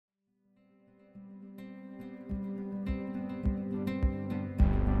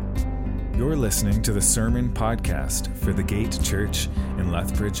You're listening to the Sermon Podcast for the Gate Church in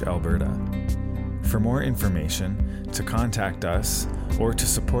Lethbridge, Alberta. For more information, to contact us, or to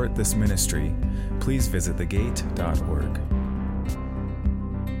support this ministry, please visit thegate.org.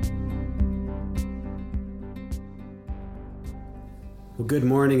 Well, good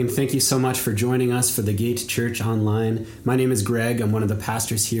morning, and thank you so much for joining us for the Gate Church Online. My name is Greg. I'm one of the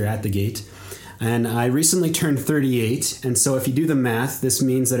pastors here at the Gate. And I recently turned 38, and so if you do the math, this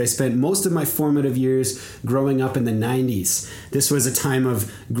means that I spent most of my formative years growing up in the 90s. This was a time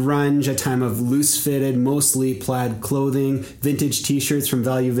of grunge, a time of loose-fitted, mostly plaid clothing, vintage t-shirts from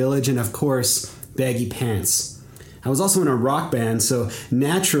Value Village, and of course, baggy pants. I was also in a rock band, so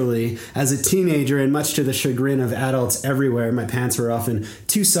naturally, as a teenager and much to the chagrin of adults everywhere, my pants were often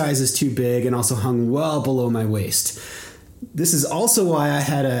 2 sizes too big and also hung well below my waist. This is also why I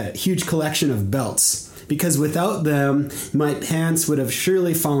had a huge collection of belts, because without them, my pants would have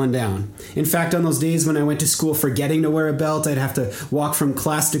surely fallen down. In fact, on those days when I went to school forgetting to wear a belt, I'd have to walk from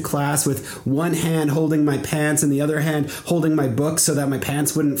class to class with one hand holding my pants and the other hand holding my books so that my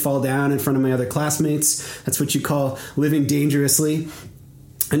pants wouldn't fall down in front of my other classmates. That's what you call living dangerously.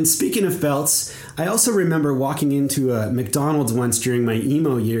 And speaking of belts, I also remember walking into a McDonald's once during my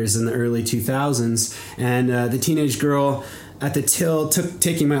emo years in the early 2000s, and the teenage girl at the till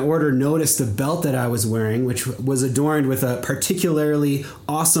taking my order noticed the belt that I was wearing, which was adorned with a particularly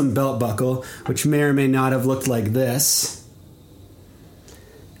awesome belt buckle, which may or may not have looked like this.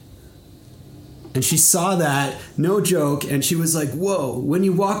 And she saw that, no joke, and she was like, "Whoa, when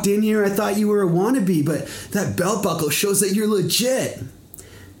you walked in here, I thought you were a wannabe, but that belt buckle shows that you're legit."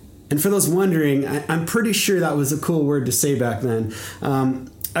 And for those wondering, I'm pretty sure that was a cool word to say back then.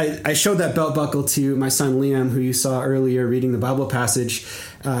 I showed that belt buckle to my son Liam, who you saw earlier reading the Bible passage,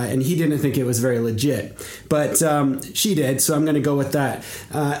 and he didn't think it was very legit. But she did, so I'm going to go with that.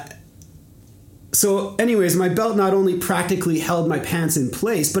 So anyways, my belt not only practically held my pants in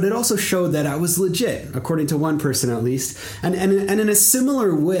place, but it also showed that I was legit, according to one person at least. And in a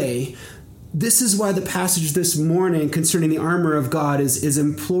similar way, this is why the passage this morning concerning the armor of God is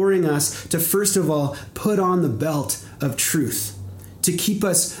imploring us to first of all put on the belt of truth, to keep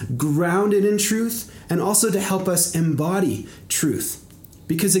us grounded in truth and also to help us embody truth.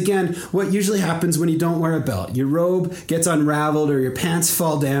 Because again, what usually happens when you don't wear a belt? Your robe gets unraveled or your pants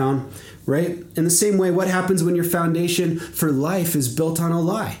fall down, right? In the same way, what happens when your foundation for life is built on a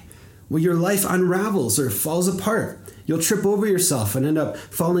lie? Well, your life unravels or falls apart. You'll trip over yourself and end up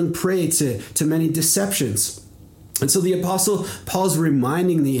falling prey to many deceptions. And so the Apostle Paul's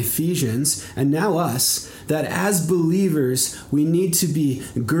reminding the Ephesians, and now us, that as believers, we need to be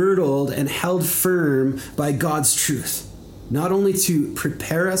girdled and held firm by God's truth, not only to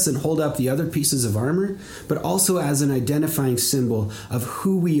prepare us and hold up the other pieces of armor, but also as an identifying symbol of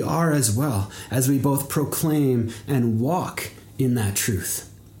who we are as well, as we both proclaim and walk in that truth.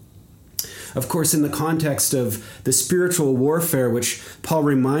 Of course, in the context of the spiritual warfare, which Paul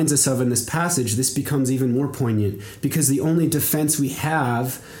reminds us of in this passage, this becomes even more poignant because the only defense we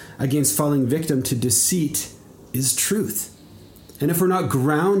have against falling victim to deceit is truth. And if we're not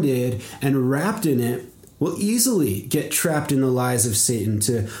grounded and wrapped in it, we'll easily get trapped in the lies of Satan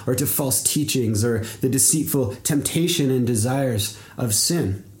or to false teachings or the deceitful temptation and desires of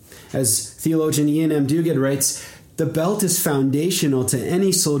sin. As theologian Ian M. Duguid writes, the belt is foundational to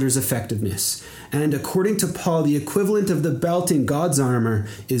any soldier's effectiveness. And according to Paul, the equivalent of the belt in God's armor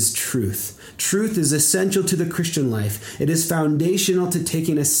is truth. Truth is essential to the Christian life. It is foundational to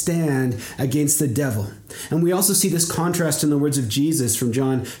taking a stand against the devil. And we also see this contrast in the words of Jesus from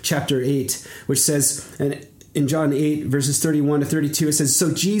John chapter 8, which says, and in John 8, verses 31 to 32, it says,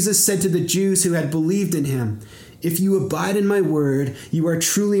 "So Jesus said to the Jews who had believed in him, 'If you abide in my word, you are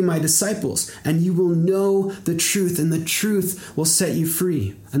truly my disciples, and you will know the truth, and the truth will set you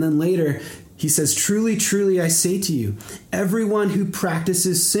free.'" And then later, he says, "Truly, truly, I say to you, everyone who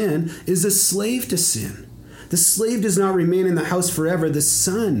practices sin is a slave to sin. The slave does not remain in the house forever. The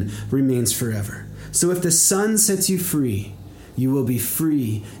son remains forever. So if the son sets you free, you will be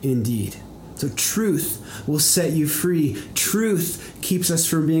free indeed." So truth will set you free. Truth keeps us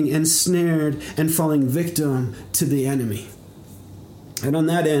from being ensnared and falling victim to the enemy. And on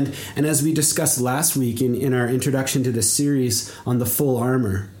that end, and as we discussed last week in our introduction to the series on the full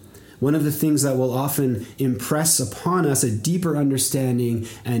armor, one of the things that will often impress upon us a deeper understanding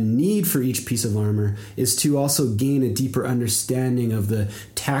and need for each piece of armor is to also gain a deeper understanding of the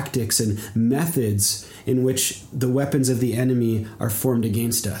tactics and methods in which the weapons of the enemy are formed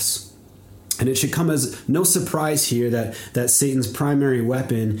against us. And it should come as no surprise here that Satan's primary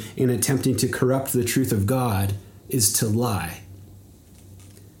weapon in attempting to corrupt the truth of God is to lie.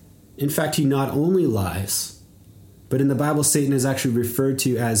 In fact, he not only lies, but in the Bible, Satan is actually referred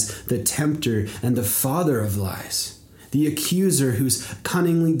to as the tempter and the father of lies, the accuser who's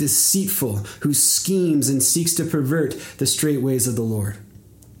cunningly deceitful, who schemes and seeks to pervert the straight ways of the Lord.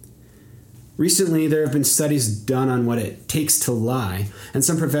 Recently, there have been studies done on what it takes to lie, and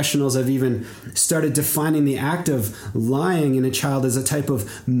some professionals have even started defining the act of lying in a child as a type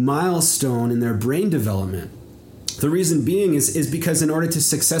of milestone in their brain development. The reason being is because in order to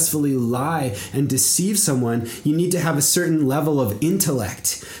successfully lie and deceive someone, you need to have a certain level of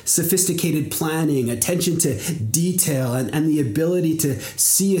intellect, sophisticated planning, attention to detail, and the ability to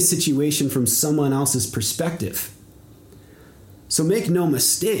see a situation from someone else's perspective. So make no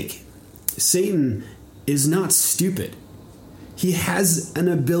mistake, Satan is not stupid. He has an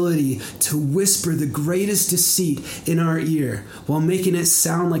ability to whisper the greatest deceit in our ear while making it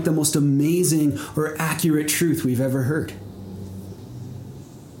sound like the most amazing or accurate truth we've ever heard.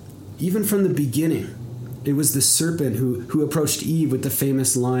 Even from the beginning, it was the serpent who approached Eve with the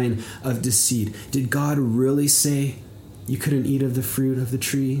famous line of deceit. Did God really say you couldn't eat of the fruit of the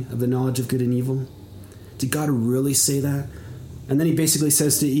tree of the knowledge of good and evil? Did God really say that? And then he basically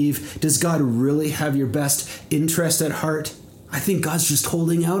says to Eve, does God really have your best interest at heart? I think God's just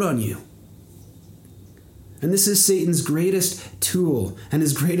holding out on you. And this is Satan's greatest tool and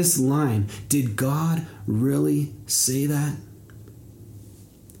his greatest line. Did God really say that?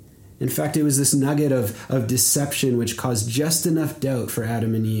 In fact, it was this nugget of deception which caused just enough doubt for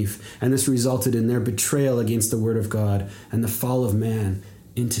Adam and Eve, and this resulted in their betrayal against the word of God and the fall of man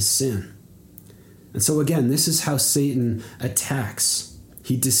into sin. And so again, this is how Satan attacks.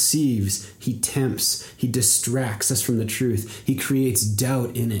 He deceives, he tempts, he distracts us from the truth. He creates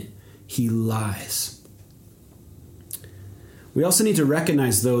doubt in it. He lies. We also need to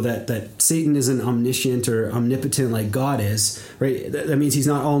recognize, though, that Satan isn't omniscient or omnipotent like God is, right? That means he's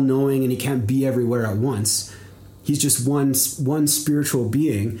not all-knowing and he can't be everywhere at once. He's just one spiritual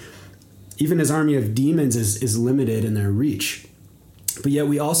being. Even his army of demons is limited in their reach. But yet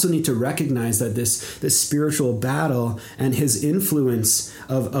we also need to recognize that this spiritual battle and his influence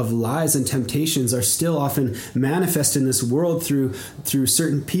of lies and temptations are still often manifest in this world through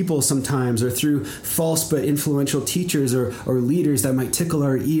certain people sometimes, or through false but influential teachers or leaders that might tickle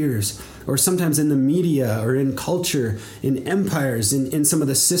our ears, or sometimes in the media or in culture, in empires, in some of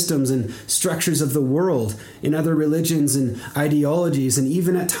the systems and structures of the world, in other religions and ideologies, and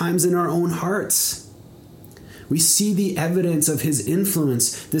even at times in our own hearts. We see the evidence of his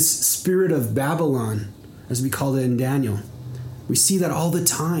influence, this spirit of Babylon, as we called it in Daniel. We see that all the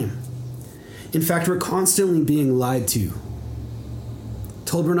time. In fact, we're constantly being lied to.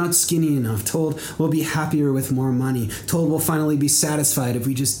 Told we're not skinny enough. Told we'll be happier with more money. Told we'll finally be satisfied if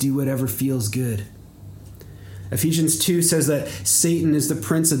we just do whatever feels good. Ephesians 2 says that Satan is the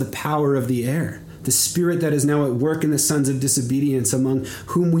prince of the power of the air, the spirit that is now at work in the sons of disobedience, among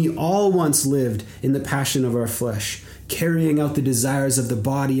whom we all once lived in the passion of our flesh, carrying out the desires of the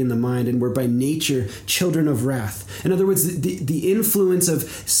body and the mind, and were by nature children of wrath. In other words, the influence of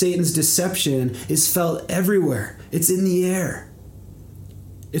Satan's deception is felt everywhere. It's in the air.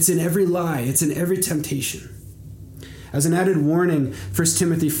 It's in every lie. It's in every temptation. As an added warning, 1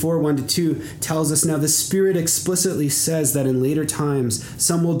 Timothy 4:1-2 tells us, now the Spirit explicitly says that in later times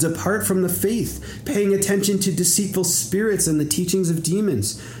some will depart from the faith, paying attention to deceitful spirits and the teachings of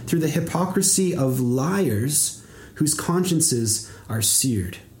demons, through the hypocrisy of liars whose consciences are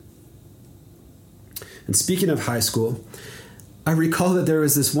seared. And speaking of high school, I recall that there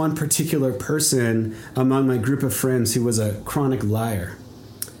was this one particular person among my group of friends who was a chronic liar.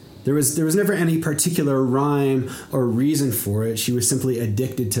 There was never any particular rhyme or reason for it. She was simply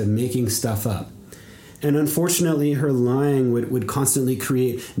addicted to making stuff up. And unfortunately, her lying would constantly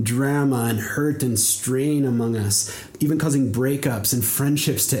create drama and hurt and strain among us, even causing breakups and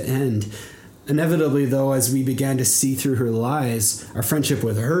friendships to end. Inevitably, though, as we began to see through her lies, our friendship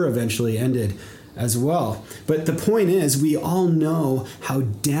with her eventually ended as well. But the point is, we all know how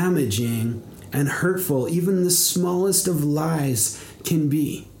damaging and hurtful even the smallest of lies can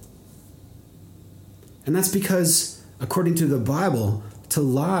be. And that's because, according to the Bible, to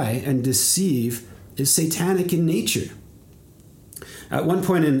lie and deceive is satanic in nature. At one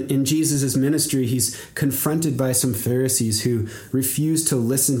point in Jesus' ministry, he's confronted by some Pharisees who refused to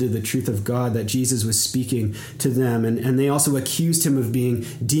listen to the truth of God that Jesus was speaking to them. And they also accused him of being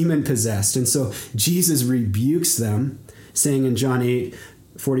demon-possessed. And so Jesus rebukes them, saying in John 8,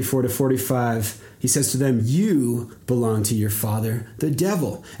 44 to 45, he says to them, "You belong to your father, the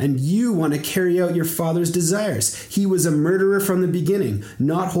devil, and you want to carry out your father's desires. He was a murderer from the beginning,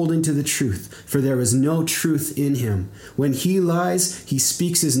 not holding to the truth, for there is no truth in him. When he lies, he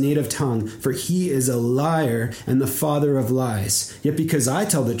speaks his native tongue, for he is a liar and the father of lies. Yet because I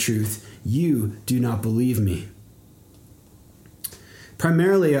tell the truth, you do not believe me."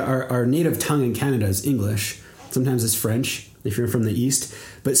 Primarily, our native tongue in Canada is English. Sometimes it's French, if you're from the East.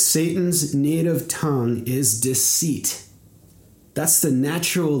 But Satan's native tongue is deceit. That's the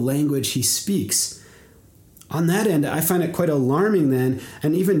natural language he speaks. On that end, I find it quite alarming then,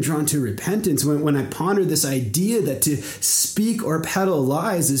 and even drawn to repentance, when I ponder this idea that to speak or peddle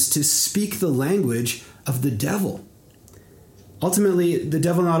lies is to speak the language of the devil. Ultimately, the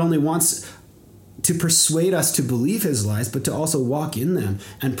devil not only wants to persuade us to believe his lies, but to also walk in them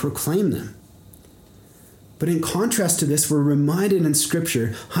and proclaim them. But in contrast to this, we're reminded in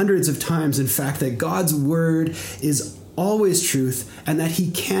Scripture hundreds of times, in fact, that God's word is always truth and that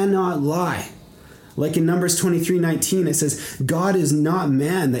he cannot lie. Like in Numbers 23:19, it says, "God is not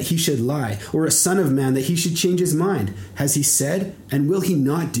man that he should lie, or a son of man that he should change his mind. Has he said, and will he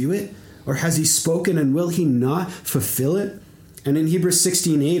not do it? Or has he spoken, and will he not fulfill it?" And in Hebrews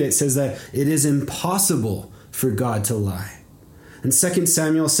 16:8, it says that it is impossible for God to lie. And 2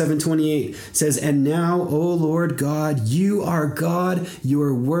 Samuel 7:28 says, "And now, O Lord God, you are God,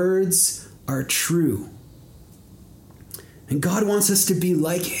 your words are true." And God wants us to be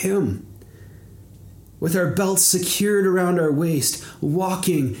like him, with our belts secured around our waist,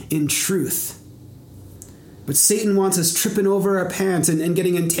 walking in truth. But Satan wants us tripping over our pants and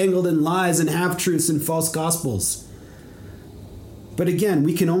getting entangled in lies and half-truths and false gospels. But again,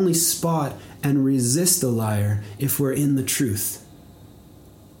 we can only spot and resist the liar if we're in the truth.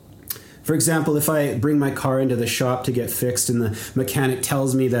 For example, if I bring my car into the shop to get fixed and the mechanic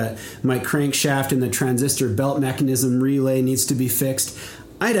tells me that my crankshaft and the transistor belt mechanism relay needs to be fixed,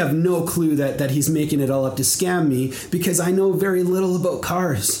 I'd have no clue that he's making it all up to scam me, because I know very little about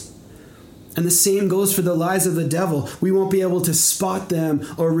cars. And the same goes for the lies of the devil. We won't be able to spot them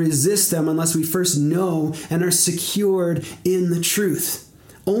or resist them unless we first know and are secured in the truth.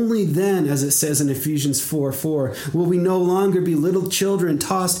 Only then, as it says in Ephesians 4:4, will we no longer be little children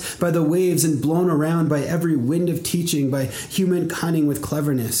tossed by the waves and blown around by every wind of teaching, by human cunning with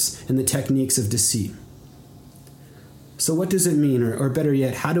cleverness and the techniques of deceit. So what does it mean? Or better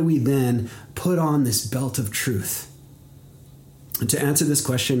yet, how do we then put on this belt of truth? And to answer this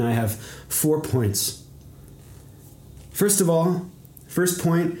question, I have 4 points. First of all, first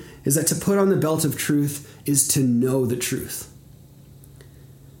point is that to put on the belt of truth is to know the truth.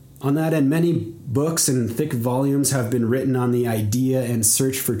 On that end, many books and thick volumes have been written on the idea and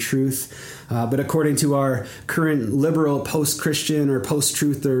search for truth. But according to our current liberal post-Christian or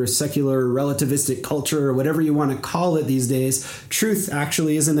post-truth or secular relativistic culture or whatever you want to call it these days, truth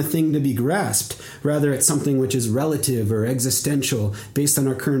actually isn't a thing to be grasped. Rather, it's something which is relative or existential based on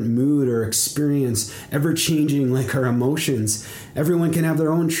our current mood or experience, ever-changing like our emotions. Everyone can have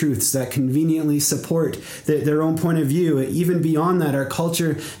their own truths that conveniently support their own point of view. Even beyond that, our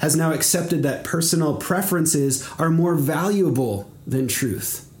culture has now accepted that personal preferences are more valuable than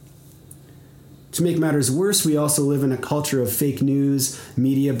truth. To make matters worse, we also live in a culture of fake news,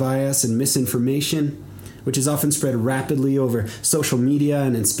 media bias, and misinformation, which is often spread rapidly over social media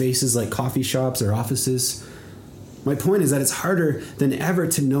and in spaces like coffee shops or offices. My point is that it's harder than ever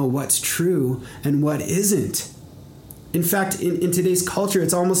to know what's true and what isn't. In fact, in today's culture,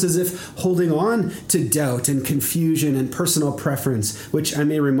 it's almost as if holding on to doubt and confusion and personal preference, which I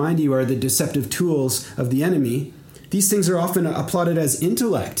may remind you are the deceptive tools of the enemy, these things are often applauded as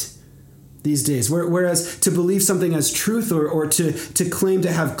intellect these days. Whereas to believe something as truth or to claim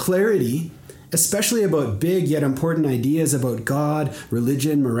to have clarity, especially about big yet important ideas about God,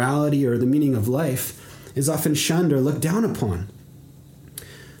 religion, morality, or the meaning of life, is often shunned or looked down upon.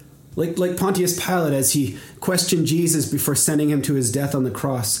 Like Pontius Pilate, as he questioned Jesus before sending him to his death on the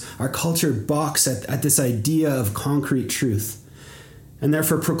cross, our culture balks at this idea of concrete truth, and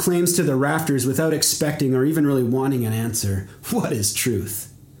therefore proclaims to the rafters without expecting or even really wanting an answer, what is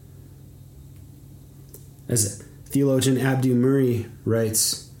truth? As theologian Abdu Murray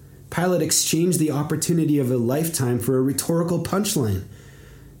writes, Pilate exchanged the opportunity of a lifetime for a rhetorical punchline.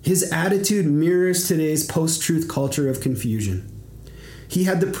 His attitude mirrors today's post-truth culture of confusion. He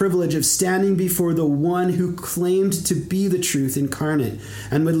had the privilege of standing before the one who claimed to be the truth incarnate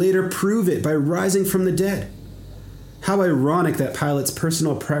and would later prove it by rising from the dead. How ironic that Pilate's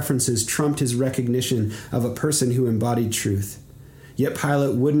personal preferences trumped his recognition of a person who embodied truth. Yet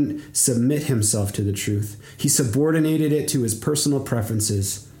Pilate wouldn't submit himself to the truth. He subordinated it to his personal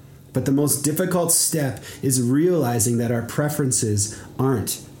preferences. But the most difficult step is realizing that our preferences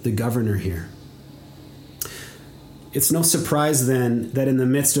aren't the governor here. It's no surprise then that in the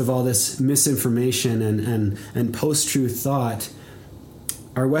midst of all this misinformation and post-truth thought,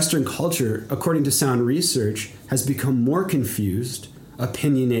 our Western culture, according to sound research, has become more confused,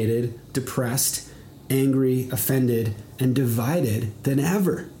 opinionated, depressed, angry, offended, and divided than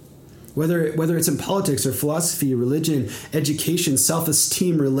ever. Whether it's in politics or philosophy, religion, education,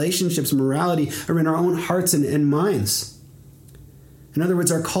 self-esteem, relationships, morality, or in our own hearts and minds. In other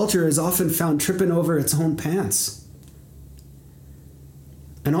words, our culture is often found tripping over its own pants.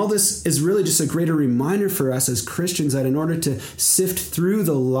 And all this is really just a greater reminder for us as Christians that in order to sift through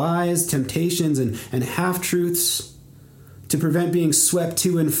the lies, temptations, and half-truths, to prevent being swept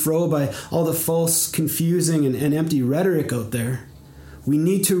to and fro by all the false, confusing, and empty rhetoric out there, we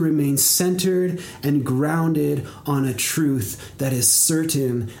need to remain centered and grounded on a truth that is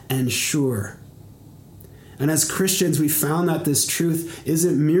certain and sure. And as Christians, we found that this truth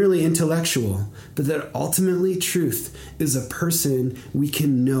isn't merely intellectual, but that ultimately truth is a person we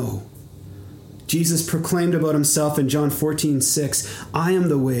can know. Jesus proclaimed about himself in John 14:6, "I am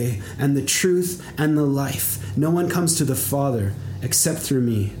the way and the truth and the life. No one comes to the Father except through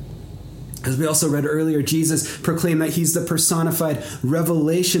me." As we also read earlier, Jesus proclaimed that he's the personified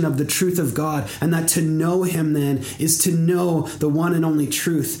revelation of the truth of God, and that to know him then is to know the one and only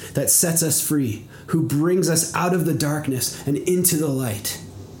truth that sets us free, who brings us out of the darkness and into the light.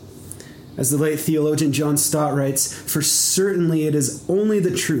 As the late theologian John Stott writes, "For certainly it is only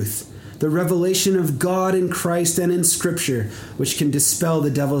the truth, the revelation of God in Christ and in Scripture, which can dispel the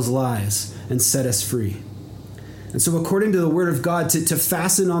devil's lies and set us free." And so according to the Word of God, to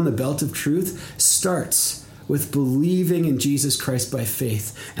fasten on the belt of truth starts with believing in Jesus Christ by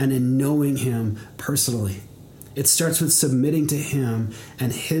faith and in knowing him personally. It starts with submitting to him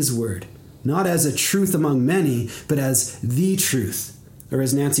and his word, not as a truth among many, but as the truth. Or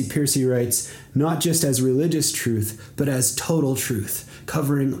as Nancy Pearcey writes, not just as religious truth, but as total truth,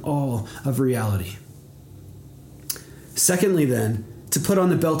 covering all of reality. Secondly, then, to put on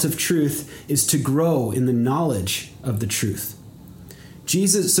the belt of truth is to grow in the knowledge of the truth.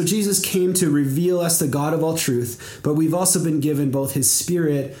 Jesus came to reveal us the God of all truth, but we've also been given both his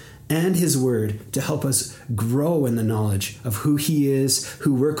Spirit and his word to help us grow in the knowledge of who he is,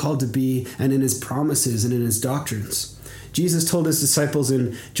 who we're called to be, and in his promises and in his doctrines. Jesus told his disciples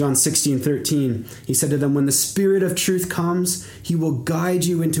in John 16:13, he said to them, "When the Spirit of truth comes, he will guide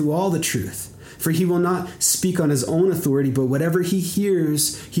you into all the truth. For he will not speak on his own authority, but whatever he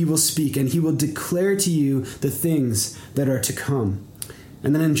hears, he will speak, and he will declare to you the things that are to come."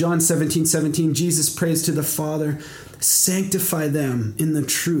 And then in John 17:17, Jesus prays to the Father, "Sanctify them in the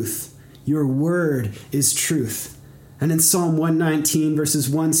truth. Your word is truth." And in Psalm 119, verses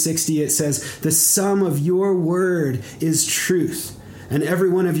 160, it says, "The sum of your word is truth, and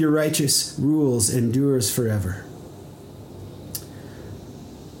every one of your righteous rules endures forever."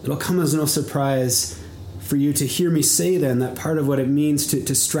 It'll come as no surprise for you to hear me say then that part of what it means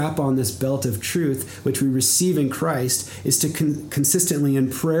to strap on this belt of truth, which we receive in Christ, is to consistently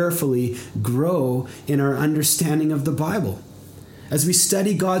and prayerfully grow in our understanding of the Bible. As we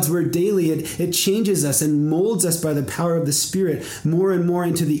study God's word daily, it changes us and molds us by the power of the Spirit more and more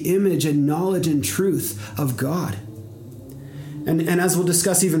into the image and knowledge and truth of God. And as we'll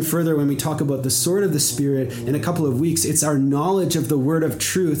discuss even further when we talk about the sword of the Spirit in a couple of weeks, it's our knowledge of the word of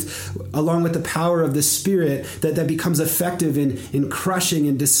truth, along with the power of the Spirit, that becomes effective in crushing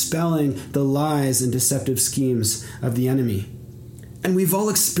and dispelling the lies and deceptive schemes of the enemy. And we've all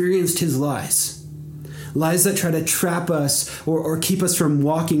experienced his lies. Lies that try to trap us or keep us from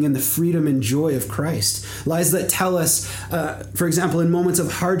walking in the freedom and joy of Christ. Lies that tell us, for example, in moments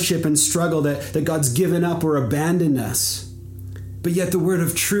of hardship and struggle that God's given up or abandoned us. But yet the word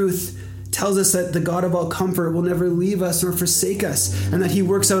of truth tells us that the God of all comfort will never leave us or forsake us, and that he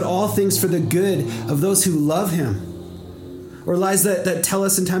works out all things for the good of those who love him. Or lies that tell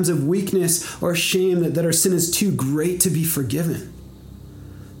us in times of weakness or shame that our sin is too great to be forgiven.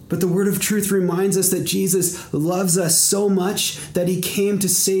 But the word of truth reminds us that Jesus loves us so much that he came to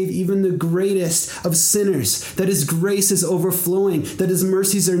save even the greatest of sinners, that his grace is overflowing, that his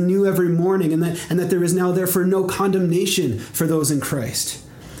mercies are new every morning, and that there is now therefore no condemnation for those in Christ.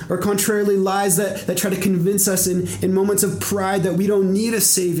 Or contrarily, lies that try to convince us in moments of pride that we don't need a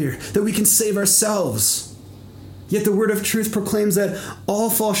savior, that we can save ourselves. Yet the word of truth proclaims that all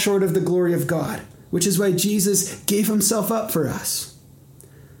fall short of the glory of God, which is why Jesus gave himself up for us.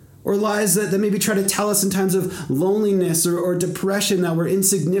 Or lies that maybe try to tell us in times of loneliness or depression that we're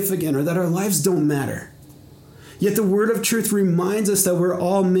insignificant or that our lives don't matter. Yet the word of truth reminds us that we're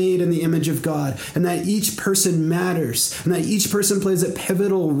all made in the image of God and that each person matters and that each person plays a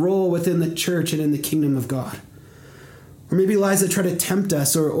pivotal role within the church and in the kingdom of God. Or maybe lies that try to tempt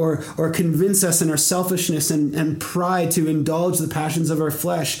us or convince us in our selfishness and pride to indulge the passions of our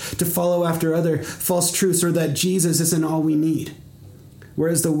flesh, to follow after other false truths, or that Jesus isn't all we need.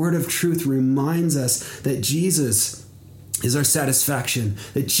 Whereas the word of truth reminds us that Jesus is our satisfaction,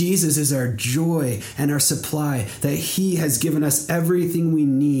 that Jesus is our joy and our supply, that he has given us everything we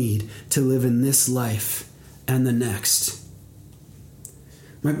need to live in this life and the next.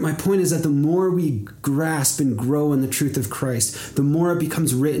 My point is that the more we grasp and grow in the truth of Christ, the more it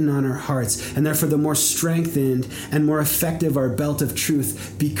becomes written on our hearts, and therefore the more strengthened and more effective our belt of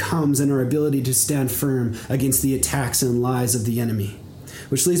truth becomes in our ability to stand firm against the attacks and lies of the enemy.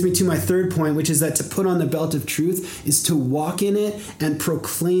 Which leads me to my third point, which is that to put on the belt of truth is to walk in it and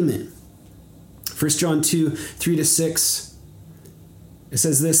proclaim it. 1 John 2, 3-6, it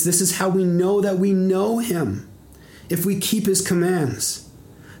says this is how we know that we know him, if we keep his commands.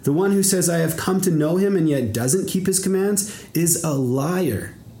 The one who says, I have come to know him and yet doesn't keep his commands is a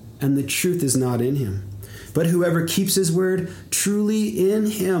liar, and the truth is not in him. But whoever keeps his word, truly in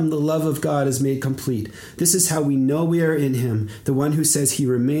him the love of God is made complete. This is how we know we are in him. The one who says he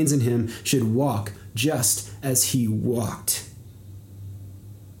remains in him should walk just as he walked.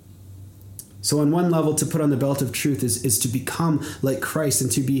 So on one level, to put on the belt of truth is to become like Christ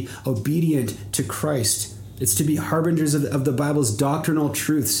and to be obedient to Christ. It's to be harbingers of the Bible's doctrinal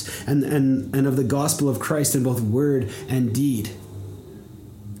truths and of the gospel of Christ in both word and deed.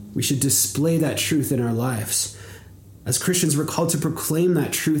 We should display that truth in our lives. As Christians, we're called to proclaim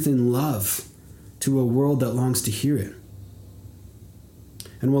that truth in love to a world that longs to hear it.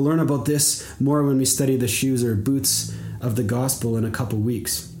 And we'll learn about this more when we study the shoes or boots of the gospel in a couple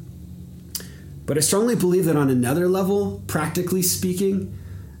weeks. But I strongly believe that on another level, practically speaking,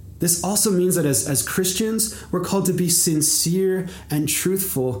 this also means that as Christians, we're called to be sincere and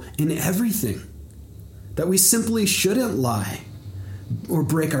truthful in everything. That we simply shouldn't lie or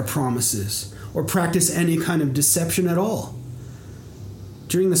break our promises, or practice any kind of deception at all.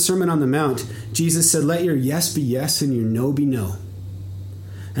 During the Sermon on the Mount, Jesus said, let your yes be yes and your no be no.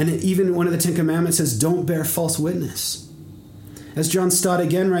 And even one of the Ten Commandments says, don't bear false witness. As John Stott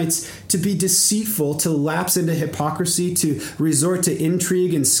again writes, to be deceitful, to lapse into hypocrisy, to resort to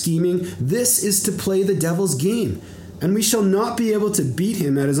intrigue and scheming, this is to play the devil's game, and we shall not be able to beat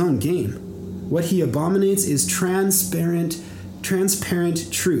him at his own game. What he abominates is transparent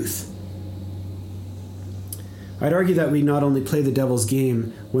truth. I'd argue that we not only play the devil's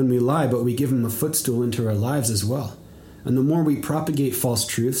game when we lie, but we give him a footstool into our lives as well. And the more we propagate false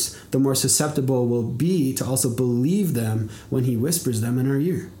truths, the more susceptible we'll be to also believe them when he whispers them in our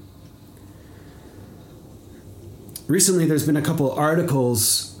ear. Recently, there's been a couple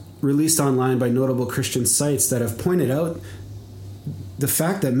articles released online by notable Christian sites that have pointed out the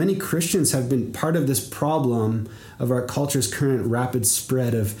fact that many Christians have been part of this problem of our culture's current rapid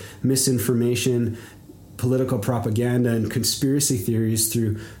spread of misinformation, political propaganda, and conspiracy theories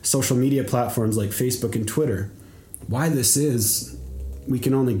through social media platforms like Facebook and Twitter. Why this is, we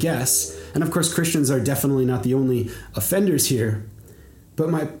can only guess. And of course, Christians are definitely not the only offenders here. But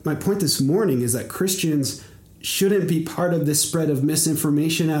my point this morning is that Christians shouldn't be part of this spread of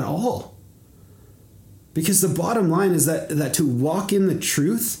misinformation at all. Because the bottom line is that to walk in the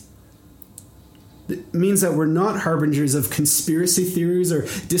truth means that we're not harbingers of conspiracy theories or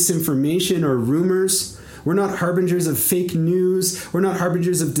disinformation or rumors. We're not harbingers of fake news. We're not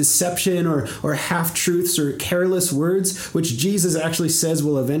harbingers of deception or half-truths or careless words, which Jesus actually says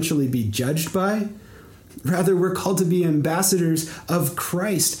will eventually be judged by. Rather, we're called to be ambassadors of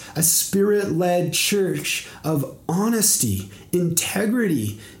Christ, a spirit-led church of honesty,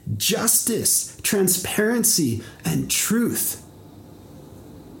 integrity, justice, transparency, and truth.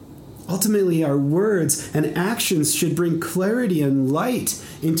 Ultimately, our words and actions should bring clarity and light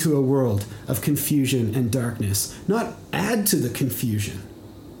into a world of confusion and darkness, not add to the confusion.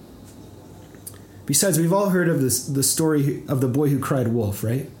 Besides, we've all heard of the story of the boy who cried wolf,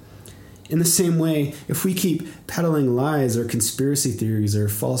 right? In the same way, if we keep peddling lies or conspiracy theories or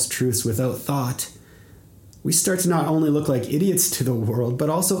false truths without thought, we start to not only look like idiots to the world, but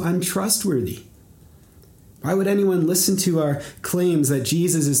also untrustworthy. Why would anyone listen to our claims that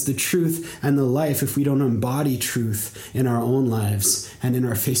Jesus is the truth and the life if we don't embody truth in our own lives and in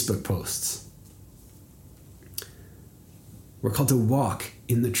our Facebook posts? We're called to walk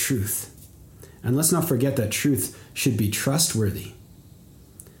in the truth. And let's not forget that truth should be trustworthy.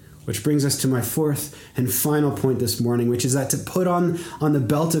 Which brings us to my fourth and final point this morning, which is that to put on the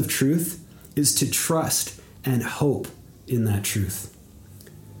belt of truth is to trust and hope in that truth.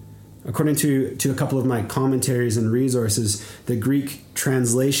 According to a couple of my commentaries and resources, the Greek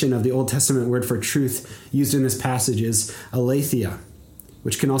translation of the Old Testament word for truth used in this passage is aletheia,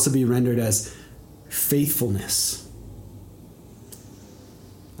 which can also be rendered as faithfulness.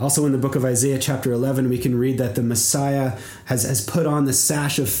 Also in the book of Isaiah chapter 11, we can read that the Messiah has put on the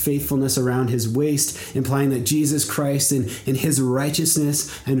sash of faithfulness around his waist, implying that Jesus Christ in his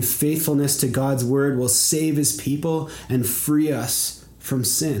righteousness and faithfulness to God's word will save his people and free us from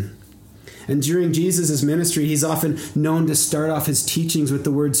sin. And during Jesus' ministry, he's often known to start off his teachings with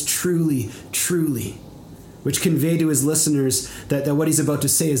the words truly, truly, which convey to his listeners that what he's about to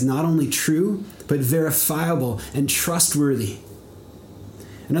say is not only true, but verifiable and trustworthy.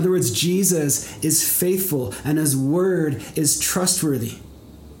 In other words, Jesus is faithful and his word is trustworthy.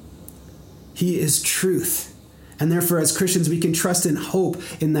 He is truth. And therefore, as Christians, we can trust and hope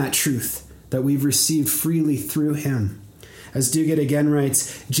in that truth that we've received freely through him. As Duguid again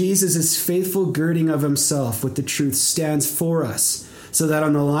writes, Jesus' faithful girding of himself with the truth stands for us, so that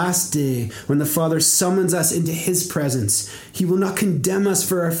on the last day, when the Father summons us into his presence, he will not condemn us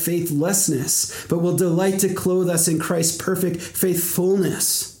for our faithlessness, but will delight to clothe us in Christ's perfect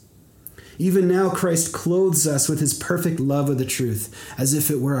faithfulness. Even now, Christ clothes us with his perfect love of the truth, as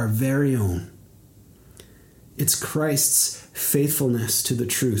if it were our very own. It's Christ's faithfulness to the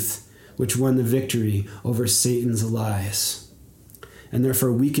truth which won the victory over Satan's lies. And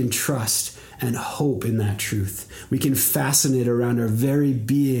therefore, we can trust and hope in that truth. We can fasten it around our very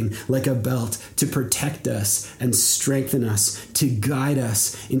being like a belt to protect us and strengthen us, to guide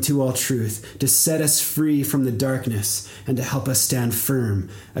us into all truth, to set us free from the darkness, and to help us stand firm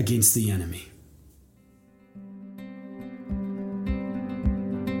against the enemy.